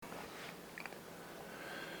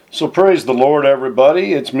So praise the Lord,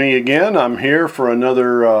 everybody. It's me again. I'm here for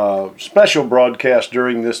another special broadcast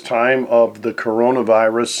during this time of the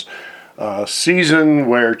coronavirus season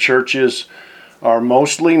where churches are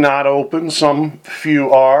mostly not open. Some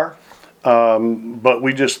few are. But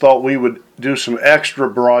we just thought we would do some extra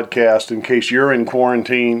broadcast in case you're in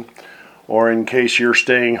quarantine or in case you're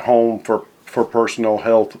staying home for personal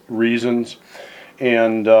health reasons.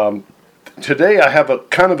 And today I have a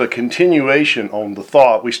kind of a continuation on the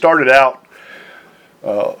thought. We started out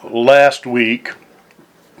last week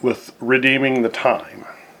with redeeming the time.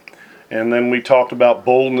 And then we talked about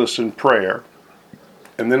boldness in prayer.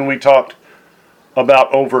 And then we talked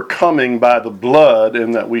about overcoming by the blood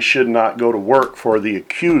and that we should not go to work for the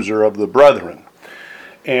accuser of the brethren.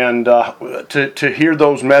 And to hear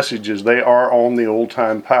those messages, they are on the Old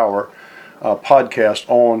Time Power podcast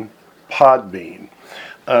on Podbean.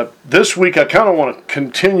 This week I kind of want to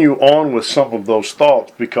continue on with some of those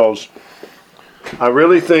thoughts because I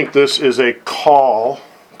really think this is a call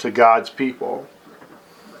to God's people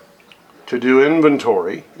to do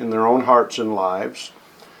inventory in their own hearts and lives,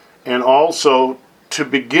 and also to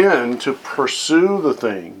begin to pursue the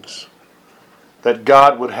things that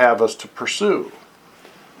God would have us to pursue.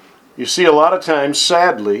 You see, a lot of times,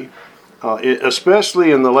 sadly,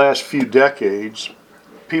 especially in the last few decades,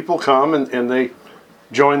 people come and they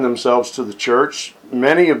join themselves to the church.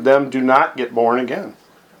 Many of them do not get born again.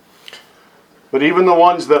 But even the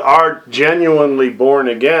ones that are genuinely born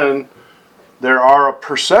again, there are a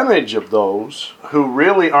percentage of those who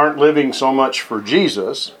really aren't living so much for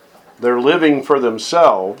Jesus. They're living for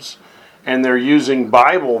themselves, and they're using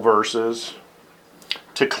Bible verses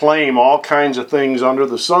to claim all kinds of things under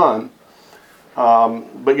the sun.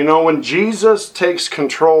 But you know, when Jesus takes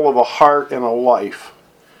control of a heart and a life,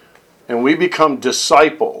 and we become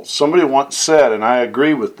disciples, somebody once said, and I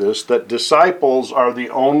agree with this, that disciples are the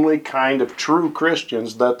only kind of true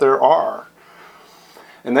Christians that there are.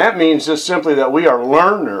 And that means just simply that we are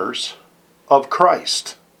learners of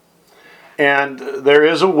Christ. And there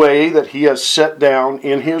is a way that He has set down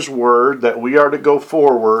in His Word that we are to go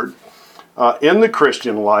forward in the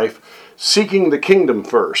Christian life, seeking the kingdom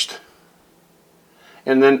first.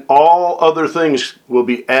 And then all other things will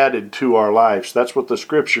be added to our lives. That's what the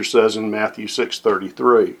Scripture says in Matthew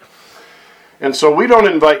 6:33. And so we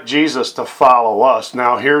don't invite Jesus to follow us.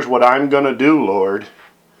 Now here's what I'm going to do, Lord,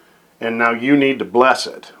 and now you need to bless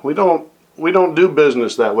it. We don't do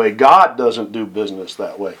business that way. God doesn't do business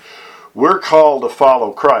that way. We're called to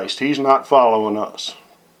follow Christ. He's not following us.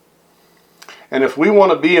 And if we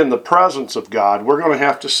want to be in the presence of God, we're going to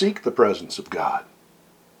have to seek the presence of God.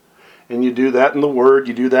 And you do that in the Word,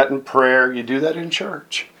 you do that in prayer, you do that in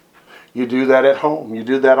church. You do that at home, you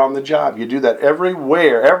do that on the job, you do that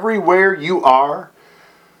everywhere. Everywhere you are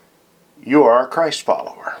a Christ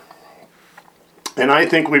follower. And I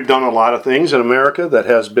think we've done a lot of things in America that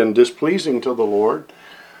has been displeasing to the Lord.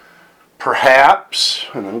 Perhaps,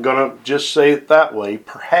 and I'm going to just say it that way,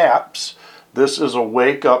 perhaps this is a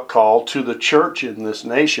wake-up call to the church in this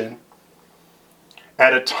nation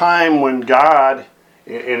at a time when God,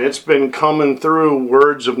 and it's been coming through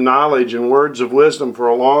words of knowledge and words of wisdom for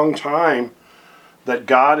a long time, that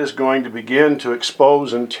God is going to begin to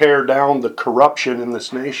expose and tear down the corruption in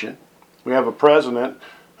this nation. We have a president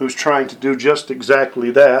who's trying to do just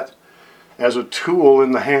exactly that as a tool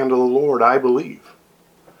in the hand of the Lord, I believe.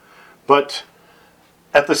 But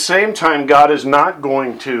at the same time, God is not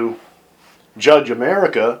going to judge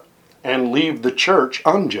America and leave the church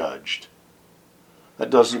unjudged. That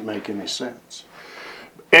doesn't make any sense.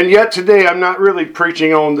 And yet today I'm not really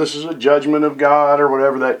preaching on this is a judgment of God or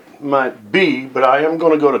whatever that might be, but I am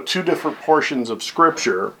going to go to two different portions of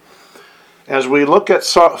Scripture as we look at,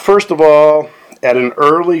 first of all, at an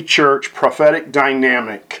early church prophetic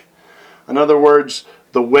dynamic. In other words,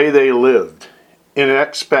 the way they lived in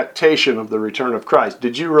expectation of the return of Christ.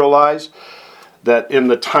 Did you realize that in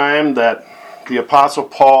the time that the Apostle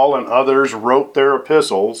Paul and others wrote their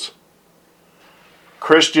epistles,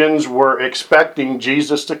 Christians were expecting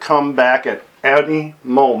Jesus to come back at any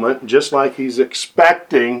moment, just like He's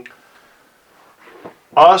expecting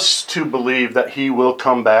us to believe that He will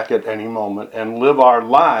come back at any moment and live our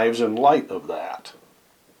lives in light of that.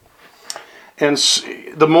 And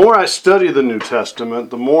the more I study the New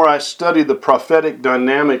Testament, the more I study the prophetic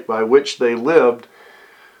dynamic by which they lived,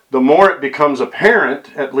 the more it becomes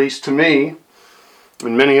apparent, at least to me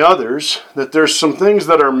and many others, that there's some things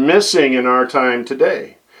that are missing in our time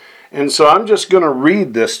today. And so I'm just going to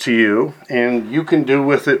read this to you, and you can do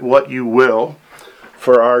with it what you will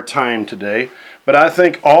for our time today. But I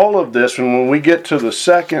think all of this, and when we get to the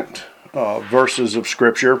second verses of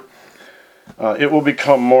Scripture, it will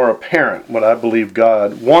become more apparent what I believe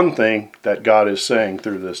one thing that God is saying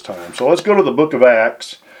through this time. So let's go to the book of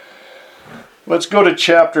Acts. Let's go to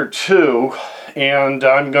chapter 2, and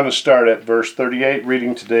I'm going to start at verse 38,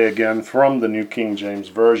 reading today again from the New King James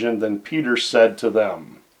Version. Then Peter said to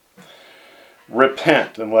them,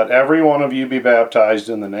 "Repent, and let every one of you be baptized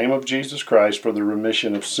in the name of Jesus Christ for the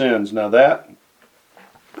remission of sins." Now that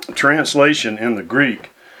translation in the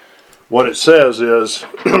Greek, what it says is,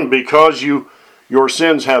 because your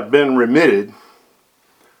sins have been remitted,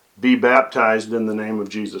 be baptized in the name of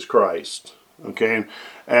Jesus Christ. Okay,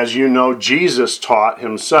 as you know, Jesus taught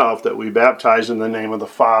himself that we baptize in the name of the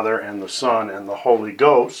Father and the Son and the Holy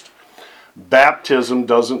Ghost. Baptism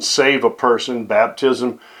doesn't save a person.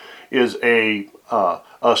 Baptism is a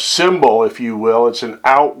symbol, if you will. It's an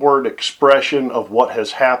outward expression of what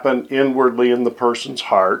has happened inwardly in the person's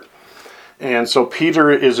heart. And so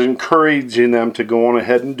Peter is encouraging them to go on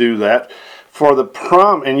ahead and do that.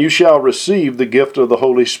 And you shall receive the gift of the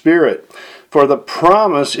Holy Spirit. For the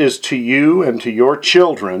promise is to you and to your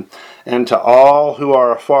children and to all who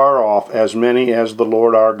are afar off, as many as the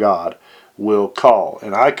Lord our God will call.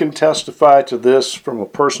 And I can testify to this from a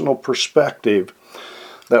personal perspective,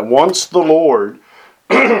 that once the Lord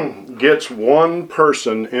gets one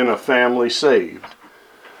person in a family saved,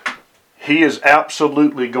 He is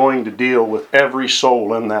absolutely going to deal with every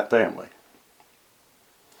soul in that family.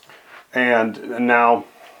 And now,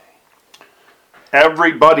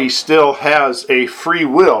 everybody still has a free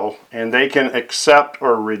will, and they can accept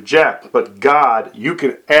or reject. But God, you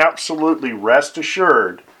can absolutely rest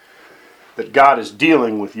assured that God is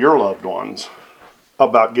dealing with your loved ones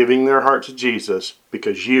about giving their heart to Jesus,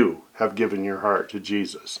 because you have given your heart to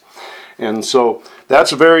Jesus. And so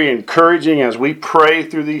that's very encouraging as we pray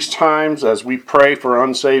through these times, as we pray for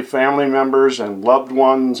unsaved family members and loved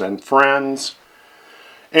ones and friends.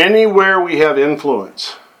 Anywhere we have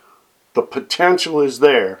influence, the potential is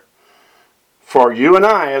there for you and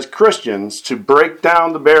I as Christians to break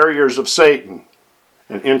down the barriers of Satan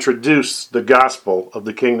and introduce the gospel of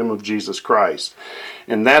the kingdom of Jesus Christ.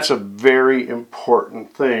 And that's a very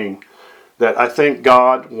important thing that I think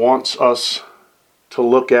God wants us to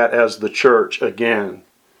look at as the church again.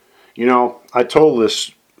 You know, I told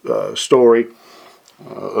this story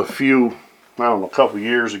a couple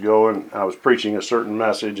years ago, and I was preaching a certain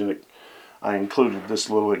message, and I included this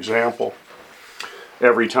little example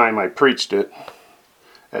every time I preached it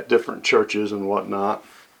at different churches and whatnot.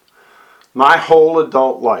 My whole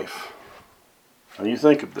adult life, now you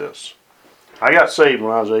think of this, I got saved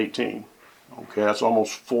when I was 18. Okay, that's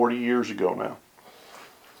almost 40 years ago now.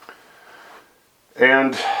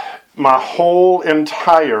 And my whole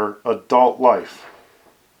entire adult life,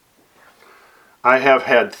 I have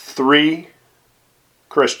had 3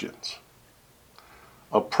 Christians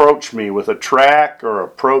approach me with a tract or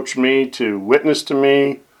approach me to witness to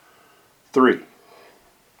me. 3.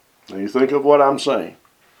 Now you think of what I'm saying.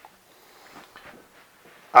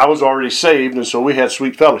 I was already saved, and so we had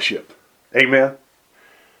sweet fellowship. Amen?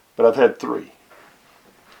 But I've had 3.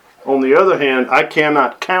 On the other hand, I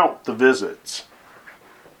cannot count the visits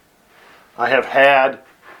I have had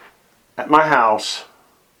at my house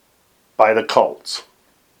by the cults.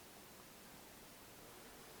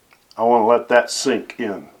 I want to let that sink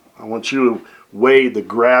in. I want you to weigh the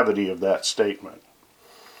gravity of that statement.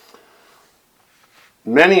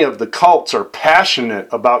 Many of the cults are passionate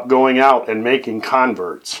about going out and making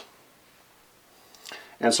converts.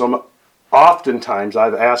 And so oftentimes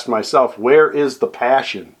I've asked myself, where is the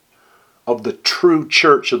passion of the true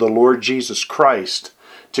church of the Lord Jesus Christ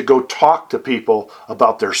to go talk to people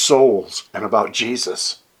about their souls and about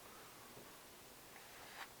Jesus?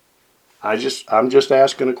 I'm just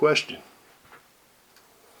asking a question.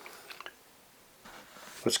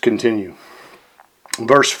 Let's continue.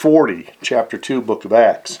 Verse 40, chapter 2, book of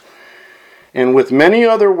Acts. And with many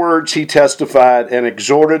other words he testified and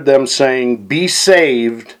exhorted them, saying, "Be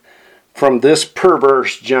saved from this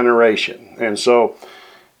perverse generation." And so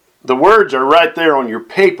the words are right there on your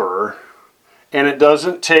paper, and it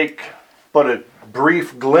doesn't take but a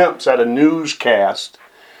brief glimpse at a newscast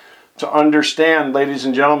to understand, ladies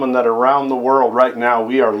and gentlemen, that around the world right now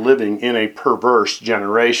we are living in a perverse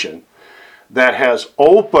generation that has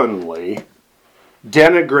openly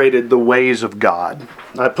denigrated the ways of God.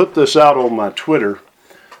 I put this out on my Twitter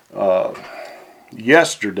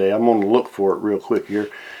yesterday. I'm going to look for it real quick here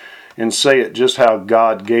and say it just how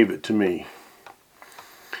God gave it to me.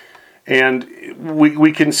 And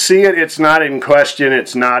we can see it. It's not in question.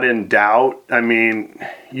 It's not in doubt. I mean,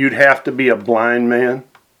 you'd have to be a blind man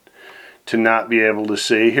to not be able to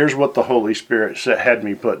see. Here's what the Holy Spirit had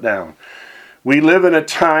me put down. We live in a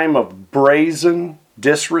time of brazen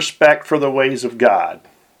disrespect for the ways of God.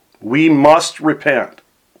 We must repent.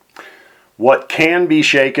 What can be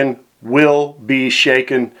shaken will be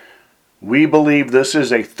shaken. We believe this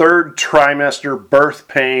is a third trimester birth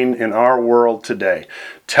pain in our world today.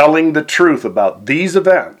 Telling the truth about these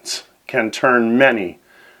events can turn many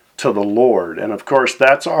to the Lord. And of course,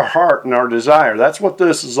 that's our heart and our desire. That's what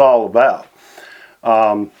this is all about.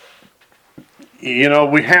 We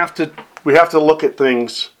have to look at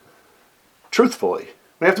things truthfully.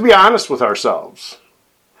 We have to be honest with ourselves.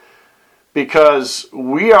 Because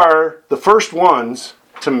we are the first ones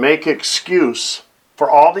to make excuse for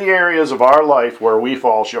all the areas of our life where we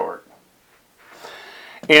fall short.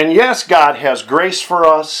 And yes, God has grace for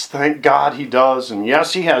us. Thank God He does. And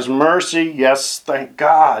yes, He has mercy. Yes, thank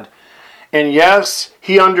God. And yes,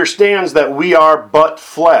 He understands that we are but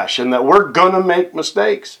flesh and that we're going to make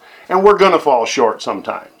mistakes and we're going to fall short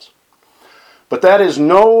sometimes. But that is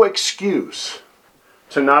no excuse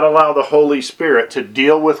to not allow the Holy Spirit to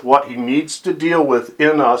deal with what He needs to deal with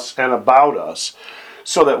in us and about us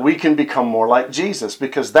so that we can become more like Jesus,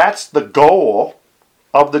 because that's the goal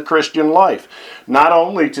of the Christian life. Not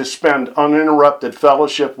only to spend uninterrupted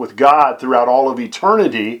fellowship with God throughout all of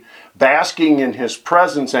eternity, basking in His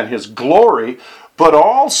presence and His glory, but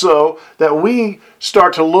also that we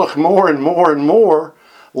start to look more and more and more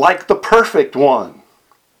like the perfect one,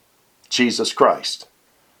 Jesus Christ.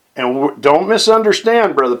 And don't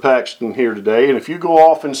misunderstand Brother Paxton here today. And if you go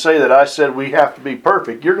off and say that I said we have to be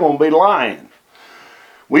perfect, you're going to be lying.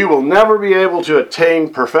 We will never be able to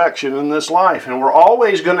attain perfection in this life. And we're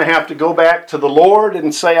always going to have to go back to the Lord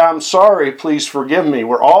and say, I'm sorry, please forgive me.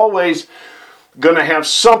 We're always going to have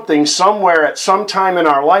something somewhere at some time in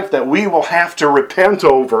our life that we will have to repent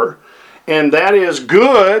over. And that is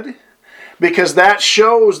good, because that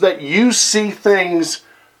shows that you see things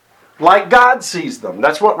like God sees them.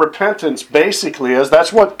 That's what repentance basically is.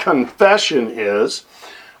 That's what confession is.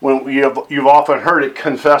 When you've often heard it,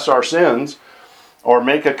 confess our sins, or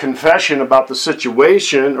make a confession about the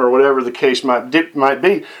situation, or whatever the case might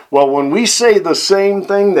be. Well, when we say the same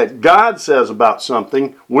thing that God says about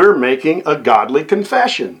something, we're making a godly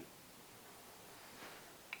confession.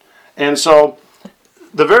 And so,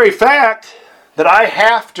 the very fact that I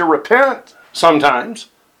have to repent sometimes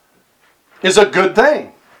is a good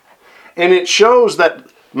thing. And it shows that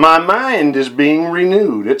my mind is being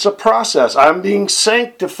renewed. It's a process. I'm being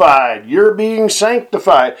sanctified. You're being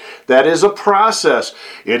sanctified. That is a process.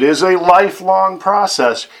 It is a lifelong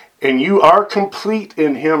process. And you are complete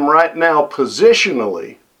in Him right now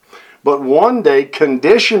positionally. But one day,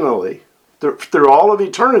 conditionally, through all of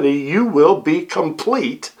eternity, you will be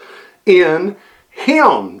complete in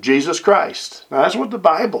Him, Jesus Christ. Now, that's what the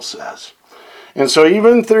Bible says. And so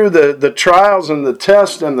even through the trials and the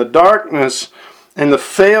tests and the darkness and the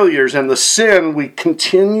failures and the sin, we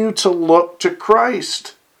continue to look to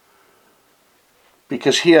Christ,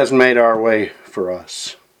 because He has made our way for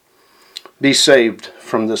us. Be saved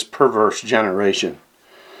from this perverse generation.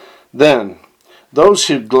 Then, those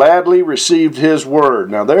who gladly received His word.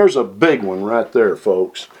 Now there's a big one right there,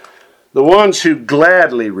 folks. The ones who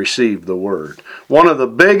gladly received the word. One of the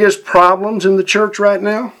biggest problems in the church right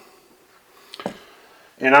now,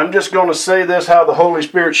 and I'm just going to say this how the Holy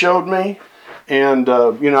Spirit showed me. And,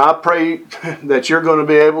 I pray that you're going to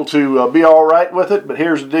be able to be all right with it. But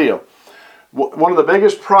here's the deal. One of the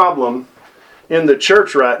biggest problems in the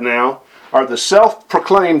church right now are the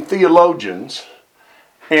self-proclaimed theologians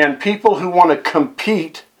and people who want to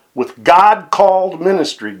compete with God-called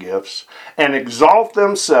ministry gifts and exalt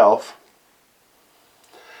themselves.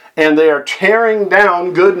 And they are tearing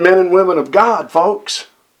down good men and women of God, folks.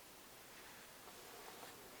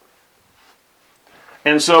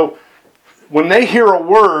 And so, when they hear a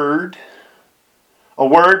word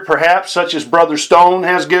perhaps such as Brother Stone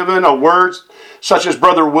has given, a word such as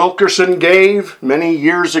Brother Wilkerson gave many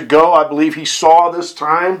years ago, I believe he saw this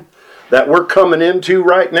time that we're coming into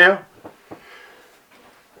right now.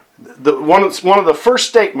 One of the first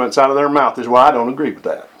statements out of their mouth is, well, I don't agree with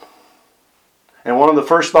that. And one of the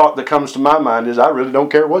first thought that comes to my mind is, I really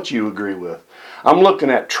don't care what you agree with. I'm looking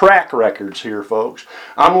at track records here, folks.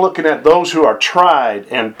 I'm looking at those who are tried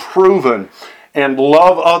and proven and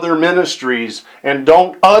love other ministries and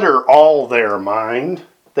don't utter all their mind.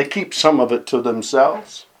 They keep some of it to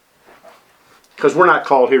themselves. Because we're not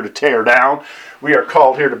called here to tear down. We are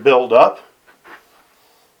called here to build up.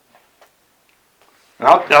 And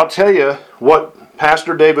I'll tell you what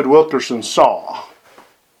Pastor David Wilkerson saw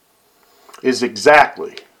is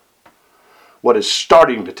exactly what is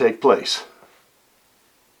starting to take place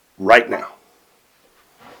right now.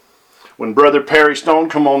 when Brother Perry Stone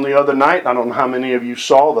come on the other night. I don't know how many of you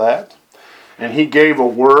saw that. And he gave a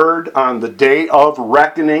word on the day of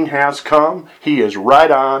reckoning has come. He is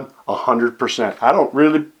right on 100%. I don't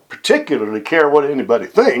really particularly care what anybody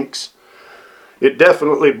thinks. It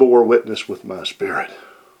definitely bore witness with my spirit.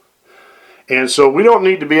 And so we don't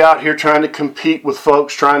need to be out here trying to compete with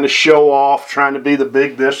folks, trying to show off, trying to be the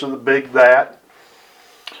big this or the big that.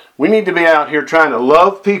 We need to be out here trying to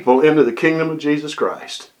love people into the kingdom of Jesus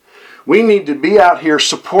Christ. We need to be out here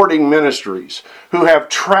supporting ministries who have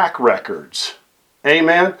track records,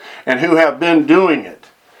 amen, and who have been doing it.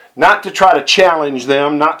 Not to try to challenge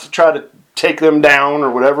them, not to try to take them down or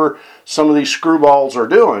whatever some of these screwballs are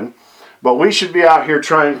doing, but we should be out here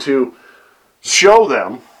trying to show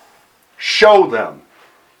them,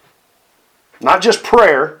 not just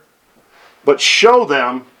prayer, but show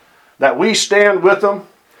them that we stand with them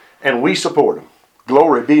and we support them.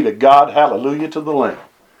 Glory be to God, hallelujah to the Lamb.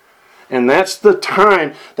 And that's the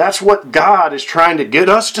time, that's what God is trying to get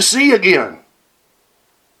us to see again.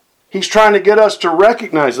 He's trying to get us to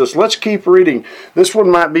recognize this. Let's keep reading. This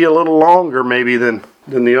one might be a little longer maybe than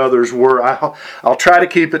the others were. I'll try to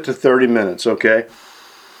keep it to 30 minutes, okay?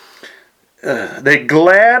 They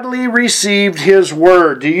gladly received his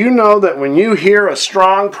word. Do you know that when you hear a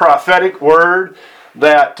strong prophetic word,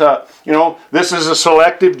 that, this is a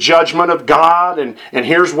selective judgment of God, and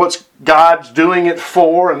here's what God's doing it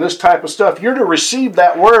for, and this type of stuff. You're to receive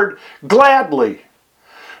that word gladly.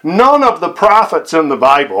 None of the prophets in the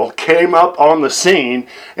Bible came up on the scene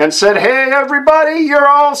and said, hey, everybody, you're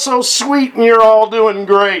all so sweet and you're all doing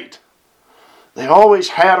great. They always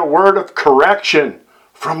had a word of correction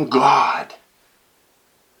from God.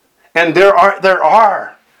 And there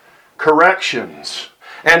are corrections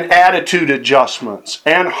and attitude adjustments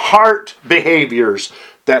and heart behaviors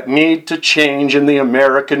that need to change in the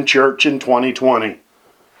American church in 2020.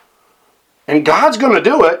 And God's going to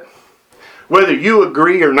do it, whether you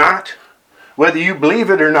agree or not, whether you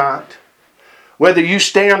believe it or not, whether you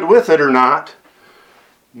stand with it or not.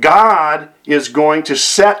 God is going to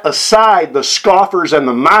set aside the scoffers and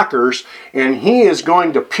the mockers, and He is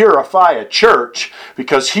going to purify a church,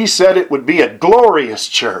 because He said it would be a glorious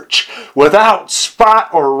church without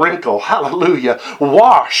spot or wrinkle, hallelujah,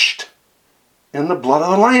 washed in the blood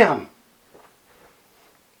of the Lamb.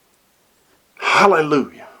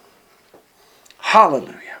 Hallelujah.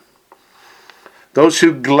 Hallelujah. Those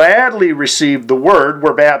who gladly received the word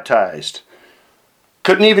were baptized.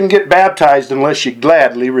 Couldn't even get baptized unless you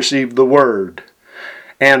gladly received the word.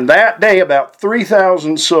 And that day about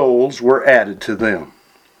 3,000 souls were added to them.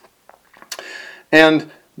 And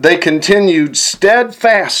they continued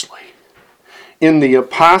steadfastly in the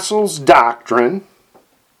apostles' doctrine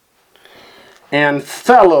and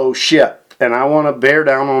fellowship. And I want to bear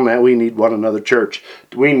down on that. We need one another, church.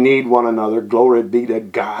 We need one another. Glory be to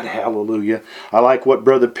God. Hallelujah. I like what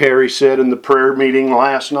Brother Perry said in the prayer meeting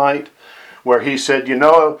last night, where he said,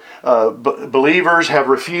 believers have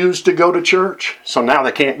refused to go to church, so now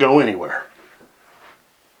they can't go anywhere.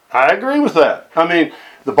 I agree with that. I mean,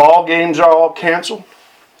 the ball games are all canceled.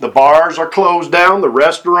 The bars are closed down. The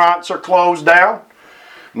restaurants are closed down.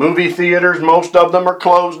 Movie theaters, most of them are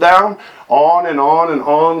closed down. On and on and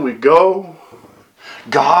on we go.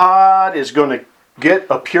 God is going to get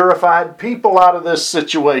a purified people out of this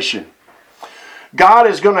situation. God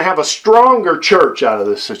is going to have a stronger church out of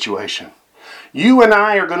this situation. You and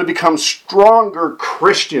I are going to become stronger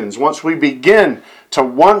Christians once we begin to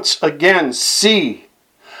once again see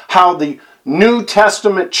how the New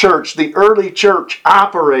Testament church, the early church,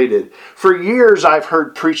 operated. For years I've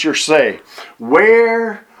heard preachers say,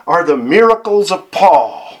 where are the miracles of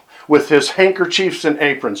Paul with his handkerchiefs and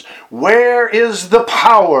aprons? Where is the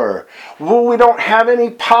power? Well, we don't have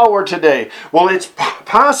any power today. Well, it's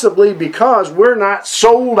possibly because we're not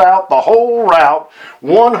sold out the whole route,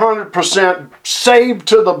 100% saved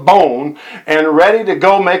to the bone, and ready to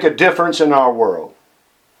go make a difference in our world.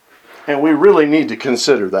 And we really need to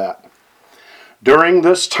consider that. During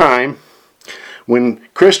this time, when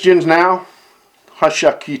Christians now,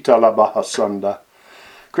 Hashakita la Bahasanda,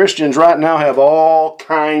 Christians right now have all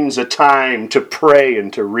kinds of time to pray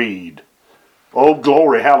and to read. Oh,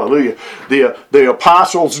 glory, hallelujah. The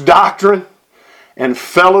apostles' doctrine and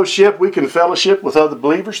fellowship. We can fellowship with other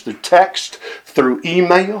believers through text, through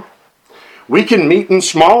email. We can meet in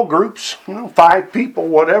small groups, 5 people,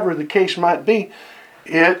 whatever the case might be.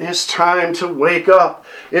 It is time to wake up.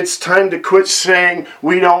 It's time to quit saying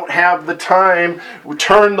we don't have the time.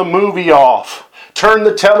 Turn the movie off. Turn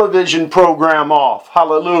the television program off.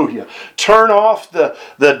 Hallelujah. Turn off the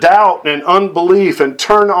doubt and unbelief, and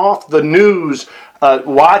turn off the news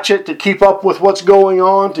watch it to keep up with what's going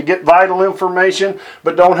on, to get vital information,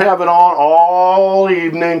 but don't have it on all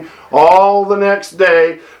evening, all the next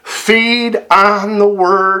day. Feed on the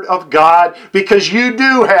Word of God, because you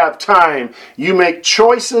do have time. You make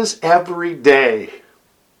choices every day.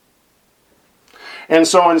 And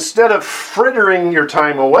so instead of frittering your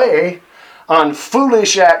time away on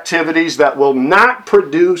foolish activities that will not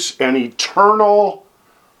produce an eternal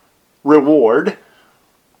reward,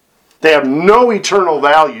 they have no eternal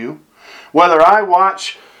value. Whether I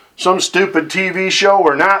watch some stupid TV show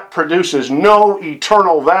or not produces no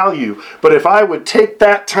eternal value. But if I would take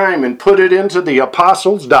that time and put it into the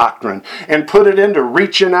apostles' doctrine, and put it into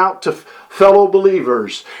reaching out to fellow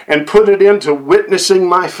believers, and put it into witnessing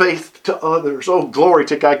my faith to others. Oh, glory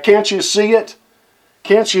to God. Can't you see it?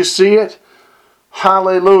 Can't you see it?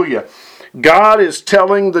 Hallelujah. God is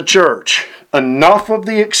telling the church, enough of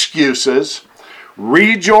the excuses.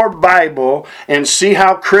 Read your Bible and see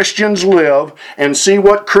how Christians live and see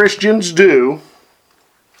what Christians do.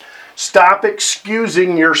 Stop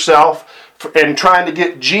excusing yourself and trying to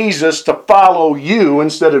get Jesus to follow you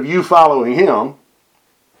instead of you following Him.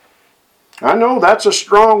 I know that's a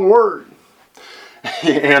strong word.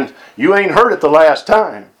 And you ain't heard it the last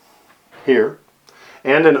time here.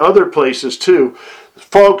 And in other places too.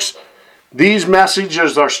 Folks, these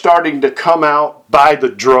messages are starting to come out by the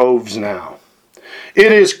droves now.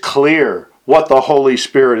 It is clear what the Holy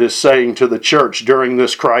Spirit is saying to the church during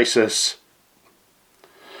this crisis.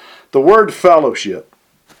 The word fellowship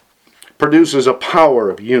produces a power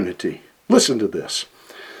of unity. Listen to this.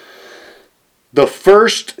 The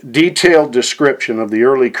first detailed description of the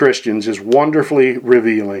early Christians is wonderfully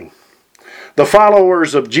revealing. The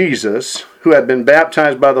followers of Jesus, who had been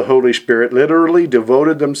baptized by the Holy Spirit, literally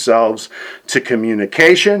devoted themselves to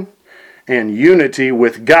communication and unity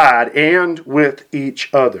with God and with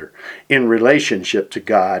each other. In relationship to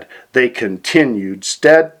God, they continued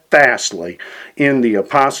steadfastly in the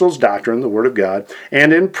apostles' doctrine, the Word of God,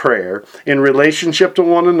 and in prayer. In relationship to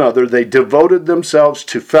one another, they devoted themselves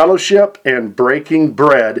to fellowship and breaking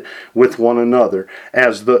bread with one another.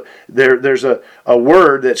 There's a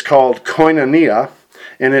word that's called koinonia,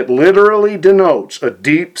 and it literally denotes a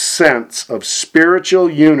deep sense of spiritual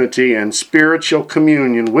unity and spiritual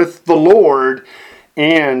communion with the Lord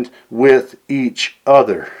and with each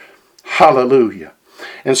other. Hallelujah.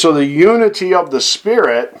 And so the unity of the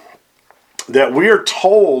Spirit that we're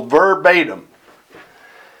told verbatim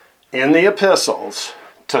in the epistles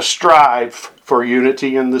to strive for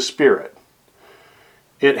unity in the Spirit,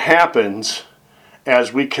 it happens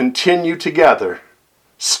as we continue together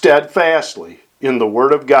steadfastly in the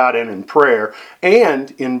Word of God and in prayer and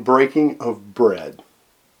in breaking of bread.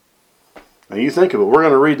 Now you think of it. We're going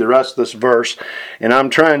to read the rest of this verse, and I'm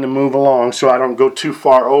trying to move along so I don't go too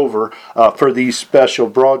far over for these special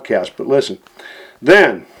broadcasts. But listen,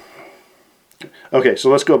 then, okay, so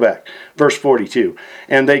let's go back. Verse 42.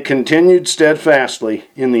 And they continued steadfastly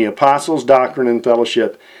in the apostles' doctrine and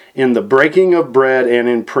fellowship, in the breaking of bread and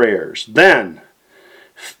in prayers. Then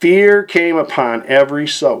fear came upon every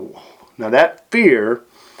soul. Now that fear,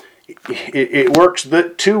 it works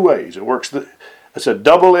two ways. It's a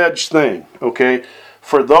double-edged thing, okay?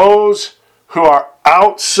 For those who are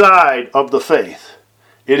outside of the faith,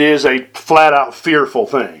 it is a flat-out fearful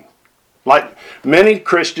thing. Like many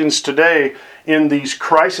Christians today in these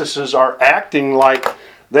crises are acting like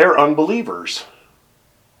they're unbelievers.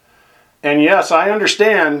 And yes, I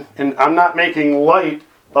understand, and I'm not making light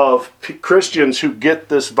of Christians who get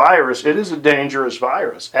this virus. It is a dangerous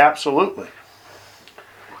virus, absolutely.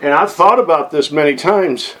 And I've thought about this many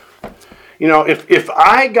times. You know, if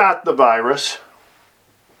I got the virus,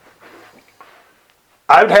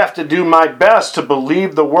 I'd have to do my best to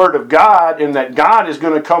believe the Word of God and that God is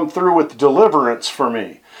going to come through with deliverance for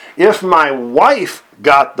me. If my wife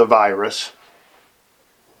got the virus,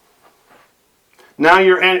 now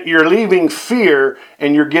you're leaving fear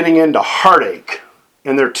and you're getting into heartache.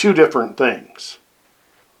 And they're two different things.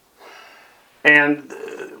 And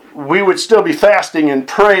we would still be fasting and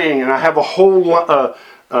praying, and I have a whole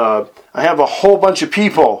bunch of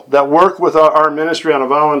people that work with our ministry on a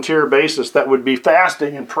volunteer basis that would be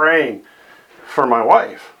fasting and praying for my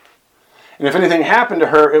wife. And if anything happened to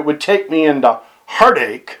her, it would take me into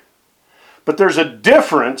heartache. But there's a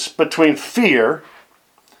difference between fear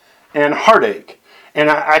and heartache. And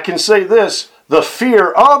I can say this, the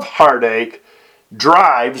fear of heartache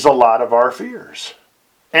drives a lot of our fears.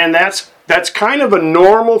 And that's kind of a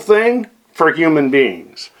normal thing for human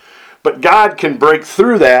beings. But God can break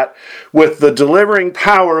through that with the delivering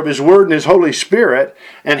power of His Word and His Holy Spirit,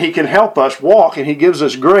 and He can help us walk, and He gives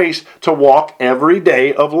us grace to walk every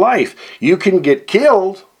day of life. You can get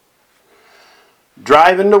killed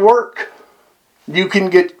driving to work. You can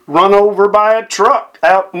get run over by a truck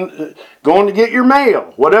out going to get your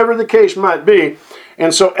mail, whatever the case might be.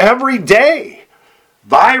 And so every day,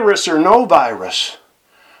 virus or no virus,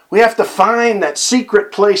 we have to find that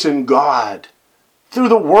secret place in God through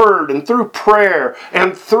the Word and through prayer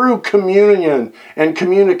and through communion and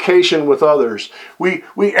communication with others. We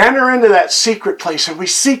enter into that secret place and we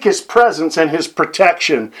seek His presence and His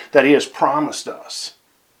protection that He has promised us.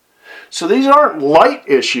 So these aren't light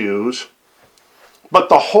issues, but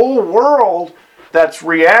the whole world that's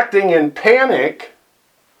reacting in panic,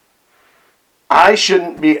 I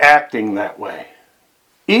shouldn't be acting that way.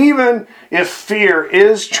 Even if fear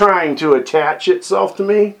is trying to attach itself to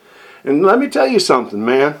me. And let me tell you something,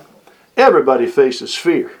 man. Everybody faces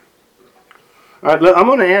fear. All right, I'm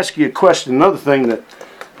going to ask you a question. Another thing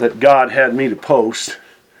that God had me to post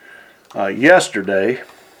yesterday.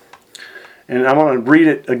 And I'm going to read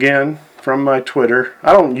it again from my Twitter.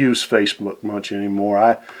 I don't use Facebook much anymore.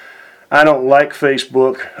 I don't like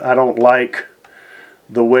Facebook. I don't like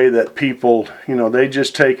the way that people, they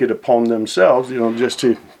just take it upon themselves, just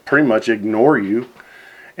to pretty much ignore you.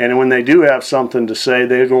 And when they do have something to say,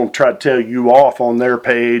 they're going to try to tell you off on their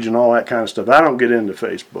page and all that kind of stuff. I don't get into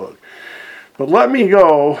Facebook. But let me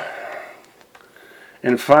go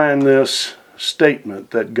and find this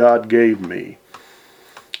statement that God gave me.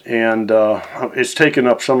 And it's taken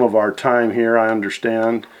up some of our time here, I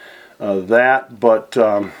understand that. But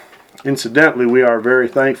incidentally, we are very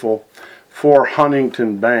thankful for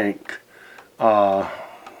Huntington Bank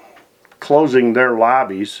closing their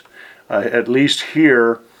lobbies, at least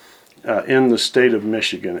here in the state of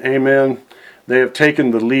Michigan. Amen. They have taken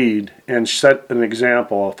the lead and set an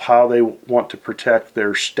example of how they want to protect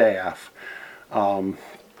their staff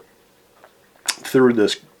through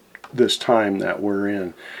this time that we're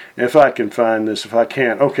in. If I can find this, if I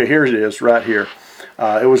can't. Okay, here it is, right here.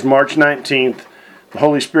 It was March 19th. The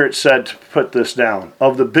Holy Spirit said to put this down.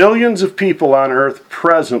 Of the billions of people on earth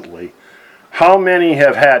presently, how many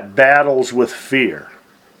have had battles with fear?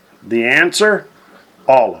 The answer?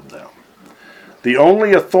 All of them. The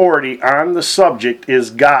only authority on the subject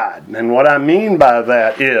is God. And what I mean by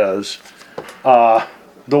that is the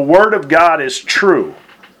Word of God is true.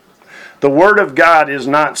 The Word of God is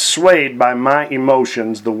not swayed by my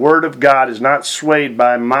emotions. The Word of God is not swayed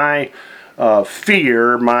by my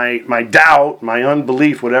fear, my doubt, my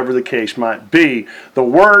unbelief, whatever the case might be. The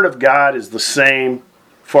Word of God is the same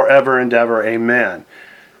forever and ever. Amen.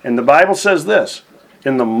 And the Bible says this,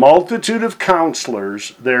 in the multitude of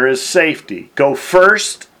counselors there is safety. Go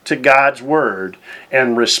first to God's Word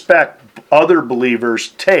and respect other believers'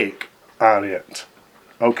 take on it.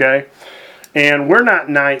 Okay? And we're not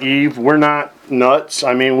naive. We're not nuts.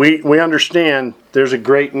 I mean, we understand there's a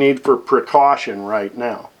great need for precaution right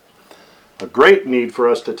now. A great need for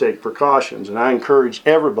us to take precautions. And I encourage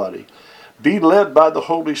everybody, be led by the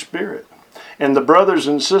Holy Spirit. And the brothers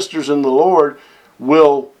and sisters in the Lord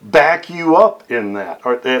will back you up in that.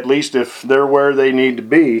 Or at least if they're where they need to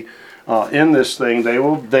be in this thing, they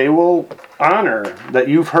will honor that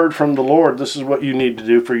you've heard from the Lord. This is what you need to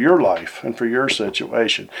do for your life and for your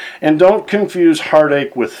situation. And don't confuse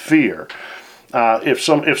heartache with fear. If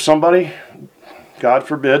somebody, God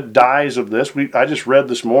forbid, dies of this, I just read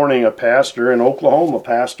this morning a pastor in Oklahoma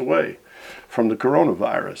passed away from the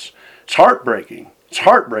coronavirus. It's heartbreaking. It's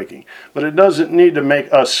heartbreaking. But it doesn't need to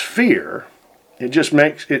make us fear.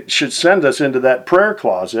 It should send us into that prayer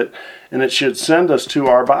closet, and it should send us to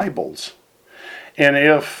our Bibles. And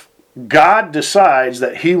if God decides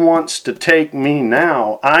that He wants to take me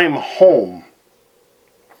now, I'm home.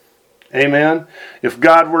 Amen? If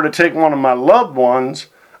God were to take one of my loved ones,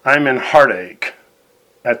 I'm in heartache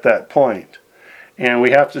at that point. And we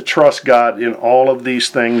have to trust God in all of these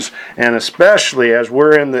things, and especially as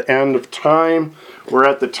we're in the end of time, we're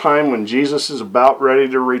at the time when Jesus is about ready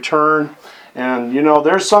to return. And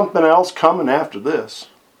there's something else coming after this.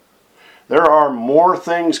 There are more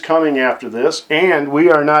things coming after this, and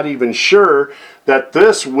we are not even sure that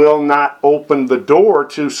this will not open the door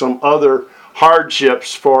to some other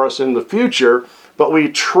hardships for us in the future, but we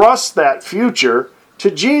trust that future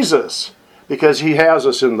to Jesus because He has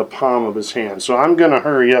us in the palm of His hand. So I'm going to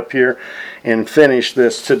hurry up here and finish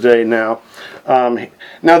this today now.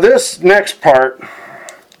 Now this next part,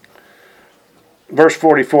 verse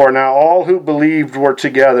 44, now all who believed were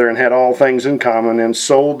together and had all things in common, and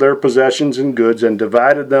sold their possessions and goods, and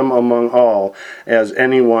divided them among all, as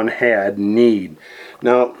anyone had need.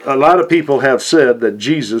 Now, a lot of people have said that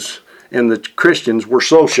Jesus and the Christians were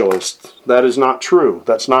socialists. That is not true.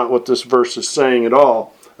 That's not what this verse is saying at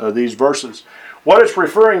all, these verses. What it's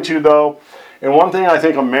referring to, though, and one thing I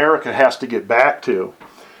think America has to get back to,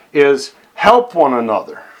 is help one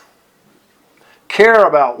another. Care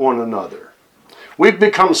about one another. We've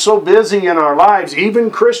become so busy in our lives,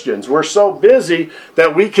 even Christians, we're so busy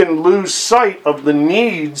that we can lose sight of the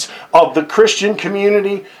needs of the Christian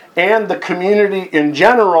community and the community in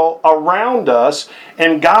general around us.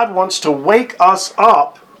 And God wants to wake us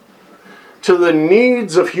up to the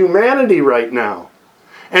needs of humanity right now.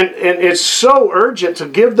 And it's so urgent to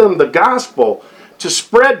give them the gospel, to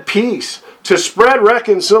spread peace, to spread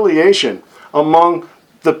reconciliation among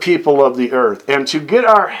the people of the earth, and to get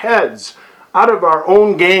our heads out of our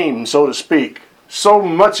own game, so to speak. So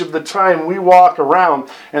much of the time we walk around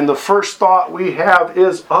and the first thought we have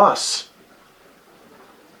is us.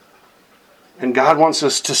 And God wants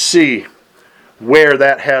us to see where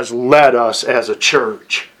that has led us as a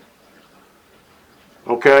church.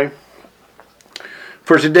 Okay?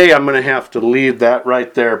 For today, I'm going to have to leave that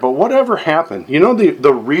right there. But whatever happened, you know,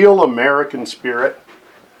 the real American spirit,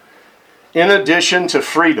 in addition to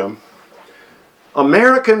freedom,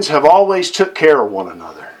 Americans have always took care of one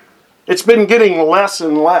another. It's been getting less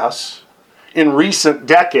and less in recent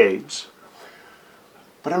decades.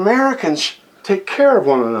 But Americans take care of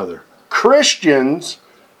one another. Christians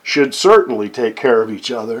should certainly take care of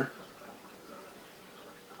each other.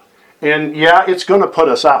 And yeah, it's going to put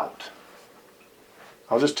us out.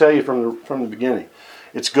 I'll just tell you from the beginning.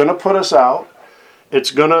 It's going to put us out.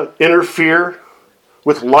 It's going to interfere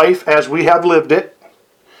with life as we have lived it.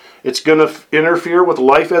 It's going to interfere with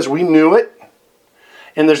life as we knew it.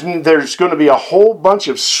 And there's going to be a whole bunch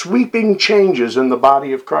of sweeping changes in the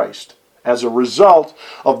body of Christ as a result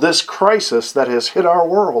of this crisis that has hit our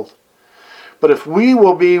world. But if we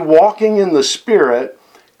will be walking in the Spirit,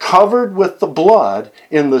 covered with the blood,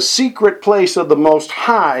 in the secret place of the Most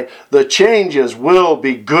High, the changes will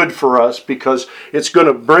be good for us because it's going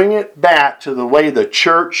to bring it back to the way the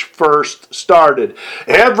church first started.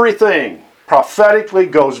 Everything prophetically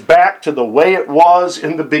goes back to the way it was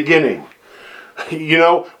in the beginning. You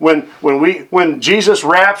know, when Jesus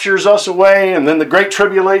raptures us away, and then the Great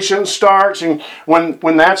Tribulation starts, and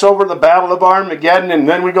when that's over, the Battle of Armageddon, and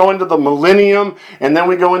then we go into the millennium, and then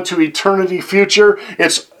we go into eternity future,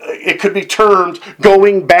 it could be termed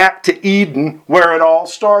going back to Eden, where it all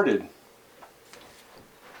started.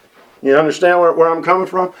 You understand where I'm coming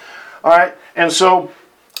from? All right, and so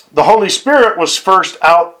the Holy Spirit was first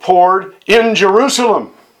outpoured in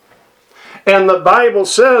Jerusalem. And the Bible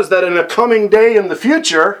says that in a coming day in the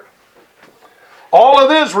future, all of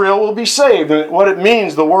Israel will be saved. And what it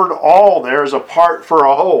means, the word all there is a part for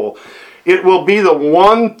a whole. It will be the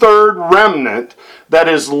 1/3 remnant that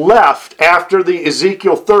is left after the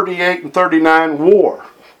Ezekiel 38 and 39 war.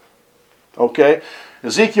 Okay?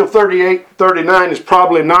 Ezekiel 38, 39 is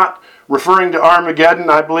probably not referring to Armageddon.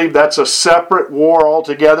 I believe that's a separate war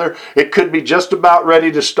altogether. It could be just about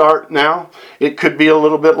ready to start now. It could be a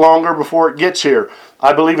little bit longer before it gets here.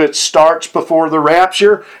 I believe it starts before the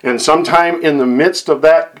rapture, and sometime in the midst of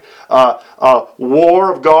that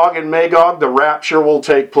war of Gog and Magog, the rapture will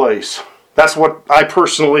take place. That's what I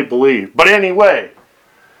personally believe. But anyway,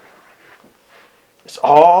 it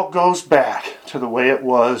all goes back to the way it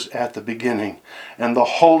was at the beginning. And the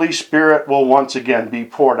Holy Spirit will once again be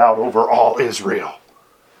poured out over all Israel.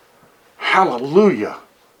 Hallelujah.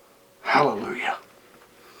 Hallelujah.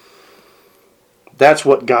 That's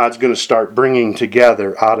what God's going to start bringing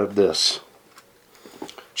together out of this.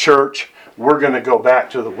 Church, we're going to go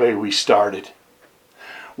back to the way we started.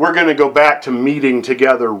 We're going to go back to meeting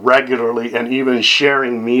together regularly and even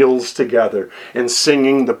sharing meals together and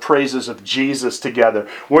singing the praises of Jesus together.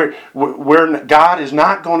 God is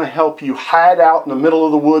not going to help you hide out in the middle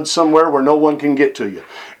of the woods somewhere where no one can get to you.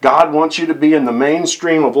 God wants you to be in the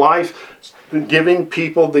mainstream of life, giving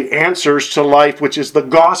people the answers to life, which is the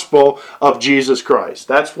gospel of Jesus Christ.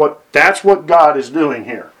 That's what God is doing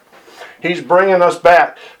here. He's bringing us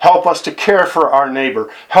back. Help us to care for our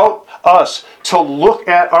neighbor. Help us to look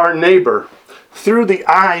at our neighbor through the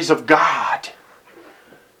eyes of God,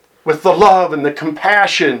 with the love and the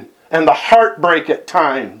compassion and the heartbreak at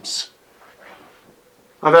times.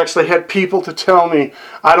 I've actually had people to tell me,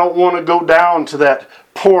 I don't want to go down to that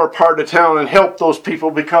poor part of town and help those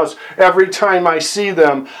people because every time I see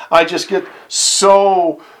them, I just get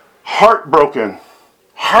so heartbroken.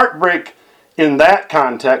 Heartbreak in that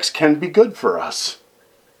context can be good for us.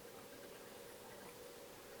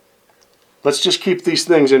 Let's just keep these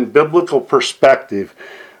things in biblical perspective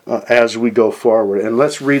as we go forward. And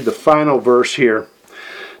let's read the final verse here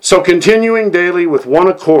So continuing daily with one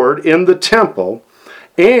accord in the temple,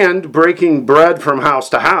 and breaking bread from house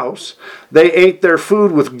to house, they ate their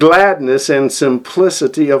food with gladness and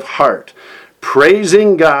simplicity of heart,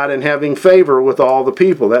 praising God and having favor with all the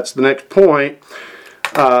people. That's the next point.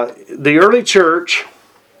 The early church,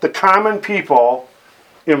 the common people,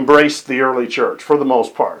 embraced the early church for the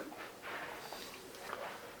most part.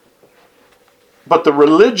 But the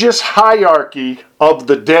religious hierarchy of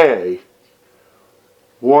the day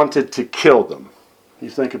wanted to kill them. You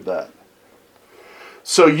think of that.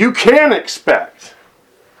 So you can expect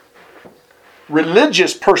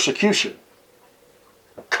religious persecution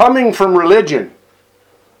coming from religion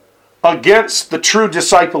against the true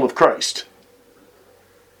disciple of Christ.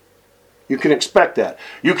 You can expect that.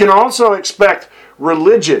 You can also expect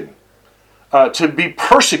religion to be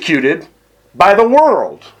persecuted by the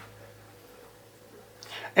world.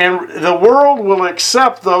 And the world will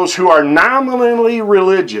accept those who are nominally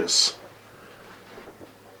religious.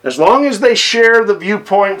 As long as they share the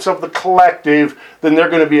viewpoints of the collective, then they're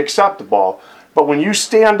going to be acceptable. But when you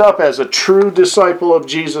stand up as a true disciple of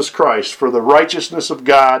Jesus Christ for the righteousness of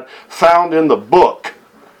God found in the book,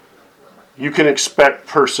 you can expect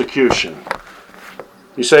persecution.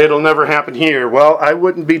 You say it'll never happen here. Well, I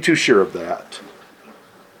wouldn't be too sure of that.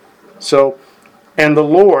 So, and the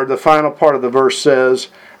Lord, the final part of the verse says,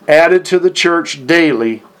 added to the church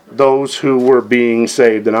daily those who were being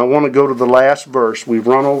saved. And I want to go to the last verse. We've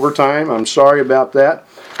run over time. I'm sorry about that.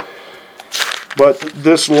 But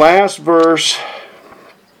this last verse,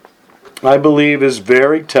 I believe, is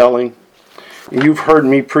very telling. You've heard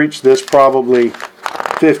me preach this probably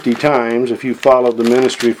 50 times if you followed the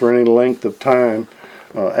ministry for any length of time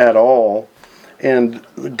at all. And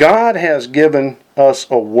God has given us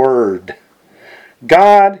a word.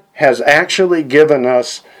 God has actually given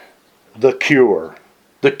us the cure.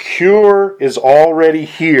 The cure is already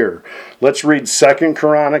here. Let's read 2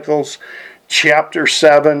 Chronicles chapter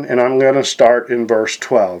 7, and I'm going to start in verse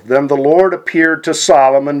 12. Then the Lord appeared to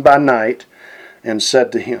Solomon by night and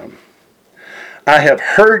said to him, I have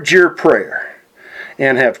heard your prayer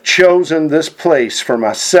and have chosen this place for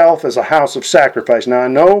myself as a house of sacrifice. Now I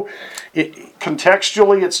know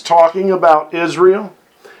contextually it's talking about Israel.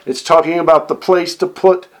 It's talking about the place to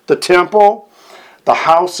put the temple, the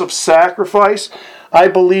house of sacrifice. I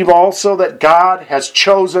believe also that God has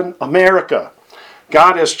chosen America.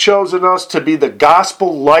 God has chosen us to be the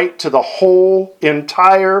gospel light to the whole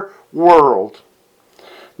entire world.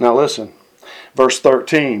 Now listen, verse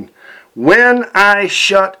 13. When I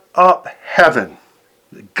shut up heaven,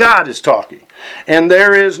 God is talking, and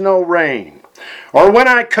there is no rain, or when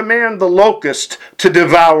I command the locust to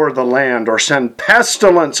devour the land, or send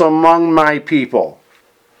pestilence among my people.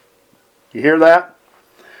 You hear that?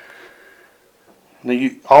 Now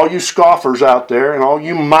all you scoffers out there and all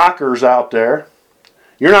you mockers out there,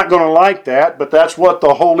 you're not going to like that, but that's what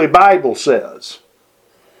the Holy Bible says.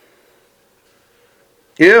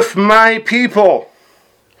 If my people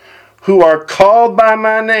who are called by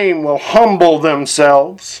my name will humble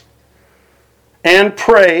themselves and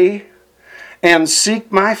pray and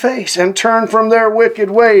seek my face and turn from their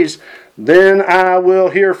wicked ways, then I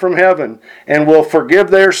will hear from heaven and will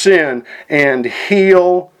forgive their sin and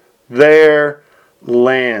heal their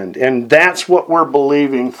land. And that's what we're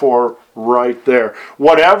believing for right there.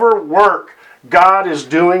 Whatever work God is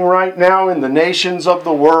doing right now in the nations of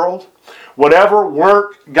the world, whatever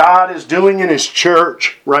work God is doing in His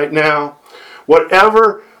church right now,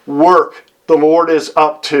 whatever work the Lord is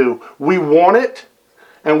up to, we want it,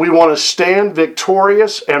 and we want to stand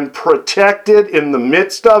victorious and protected in the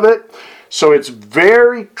midst of it. So it's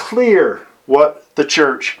very clear what the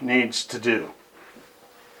church needs to do.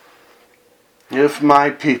 If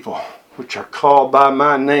my people, which are called by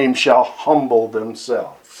my name, shall humble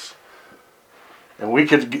themselves. And we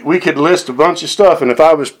could list a bunch of stuff, and if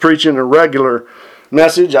I was preaching a regular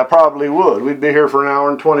message, I probably would. We'd be here for an hour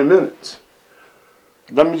and 20 minutes.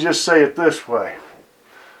 Let me just say it this way.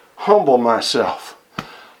 Humble myself.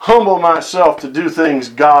 Humble myself to do things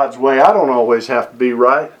God's way. I don't always have to be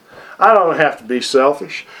right. I don't have to be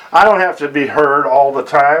selfish. I don't have to be heard all the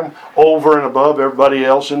time over and above everybody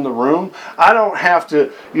else in the room. I don't have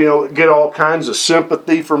to, get all kinds of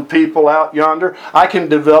sympathy from people out yonder. I can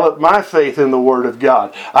develop my faith in the Word of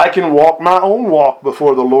God. I can walk my own walk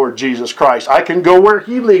before the Lord Jesus Christ. I can go where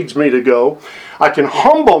He leads me to go. I can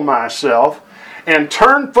humble myself and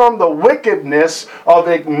turn from the wickedness of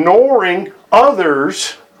ignoring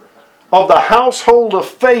others of the household of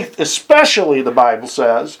faith, especially, the Bible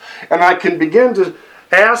says, and I can begin to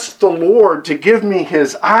ask the Lord to give me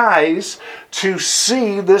His eyes to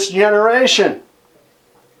see this generation.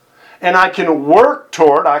 and I can work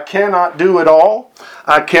toward. I cannot do it all.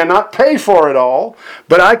 I cannot pay for it all,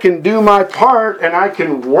 but I can do my part, and I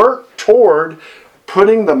can work toward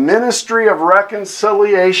putting the ministry of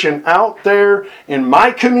reconciliation out there in my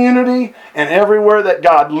community and everywhere that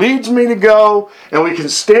God leads me to go, and we can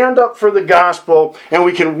stand up for the gospel, and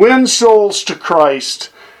we can win souls to Christ.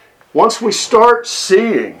 Once we start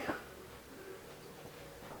seeing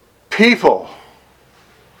people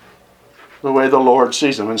the way the Lord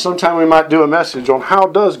sees them. And sometime we might do a message on how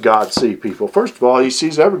does God see people. First of all, He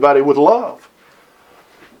sees everybody with love.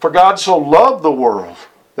 For God so loved the world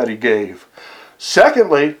that He gave.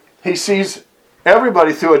 Secondly, He sees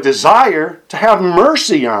everybody through a desire to have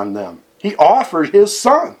mercy on them. He offered His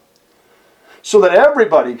Son so that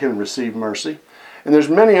everybody can receive mercy. And there's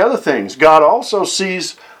many other things. God also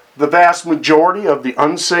sees the vast majority of the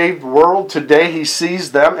unsaved world today. He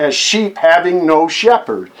sees them as sheep having no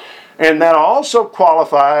shepherd. And that also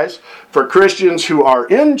qualifies for Christians who are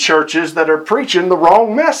in churches that are preaching the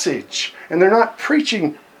wrong message. And they're not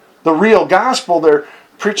preaching the real gospel, they're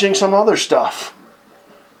preaching some other stuff.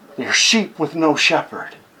 You're sheep with no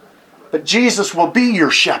shepherd. But Jesus will be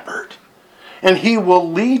your shepherd. And He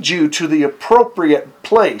will lead you to the appropriate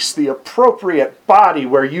place, the appropriate body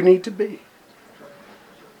where you need to be.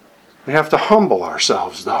 We have to humble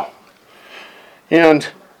ourselves, though. And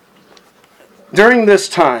during this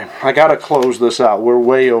time, I got to close this out. We're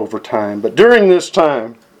way over time. But during this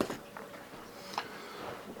time,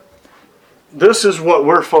 this is what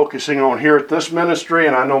we're focusing on here at this ministry,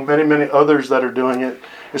 and I know many, many others that are doing it,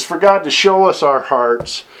 is for God to show us our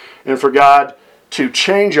hearts and for God to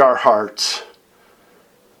change our hearts,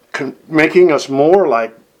 making us more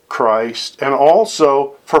like Christ, and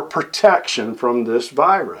also for protection from this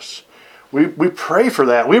virus. We pray for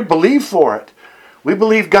that. We believe for it. We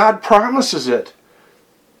believe God promises it.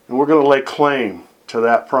 And we're going to lay claim to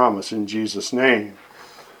that promise in Jesus' name.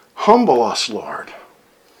 Humble us, Lord.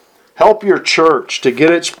 Help your church to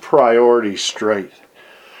get its priorities straight.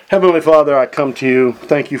 Heavenly Father, I come to you.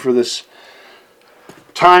 Thank you for this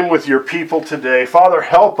time with your people today. Father,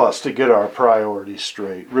 help us to get our priorities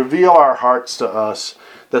straight. Reveal our hearts to us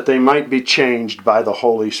that they might be changed by the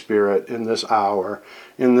Holy Spirit in this hour,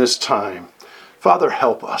 in this time. Father,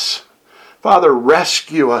 help us. Father,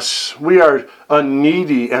 rescue us. We are a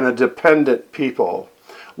needy and a dependent people.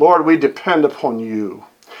 Lord, we depend upon you,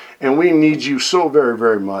 and we need you so very,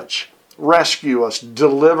 very much. Rescue us,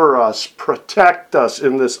 deliver us, protect us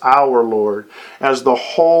in this hour, Lord, as the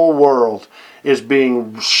whole world is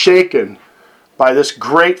being shaken by this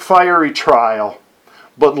great fiery trial.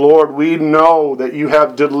 But Lord, we know that you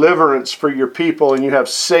have deliverance for your people and you have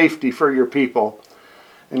safety for your people.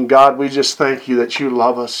 And God, we just thank you that you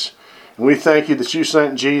love us. And we thank you that you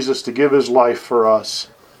sent Jesus to give his life for us.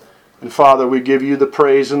 And Father, we give you the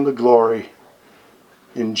praise and the glory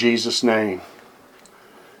in Jesus' name.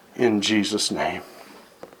 In Jesus' name.